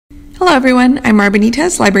Hello everyone, I'm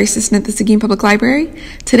Benitez, Library Assistant at the Seguin Public Library.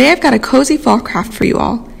 Today I've got a cozy fall craft for you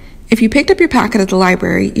all. If you picked up your packet at the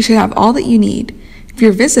library, you should have all that you need. If you're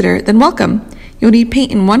a visitor, then welcome. You'll need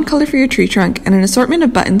paint in one color for your tree trunk and an assortment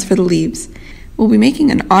of buttons for the leaves. We'll be making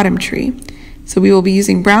an autumn tree, so we will be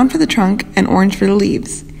using brown for the trunk and orange for the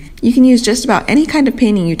leaves. You can use just about any kind of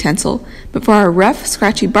painting utensil, but for our rough,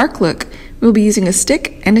 scratchy bark look, we'll be using a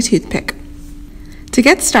stick and a toothpick. To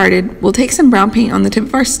get started, we'll take some brown paint on the tip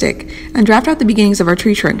of our stick and draft out the beginnings of our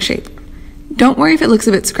tree trunk shape. Don't worry if it looks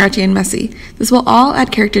a bit scratchy and messy. This will all add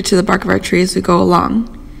character to the bark of our tree as we go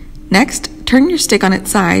along. Next, turn your stick on its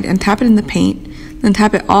side and tap it in the paint, then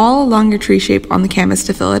tap it all along your tree shape on the canvas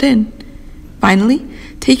to fill it in. Finally,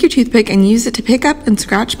 take your toothpick and use it to pick up and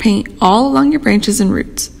scratch paint all along your branches and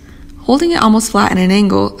roots. Holding it almost flat at an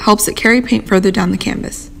angle helps it carry paint further down the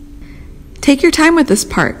canvas. Take your time with this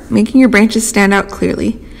part, making your branches stand out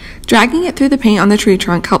clearly. Dragging it through the paint on the tree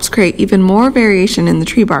trunk helps create even more variation in the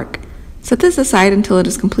tree bark. Set this aside until it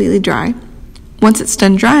is completely dry. Once it's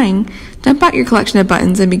done drying, dump out your collection of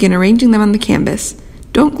buttons and begin arranging them on the canvas.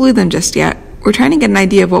 Don't glue them just yet. We're trying to get an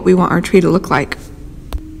idea of what we want our tree to look like.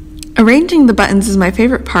 Arranging the buttons is my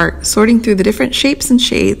favorite part, sorting through the different shapes and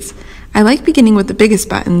shades. I like beginning with the biggest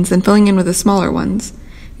buttons and filling in with the smaller ones.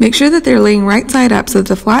 Make sure that they're laying right side up so that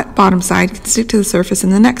the flat bottom side can stick to the surface in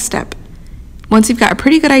the next step. Once you've got a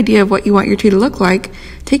pretty good idea of what you want your tree to look like,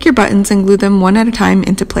 take your buttons and glue them one at a time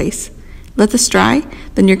into place. Let this dry,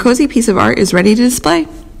 then your cozy piece of art is ready to display.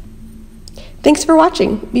 Thanks for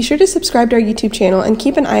watching. Be sure to subscribe to our YouTube channel and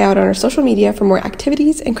keep an eye out on our social media for more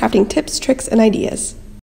activities and crafting tips, tricks, and ideas.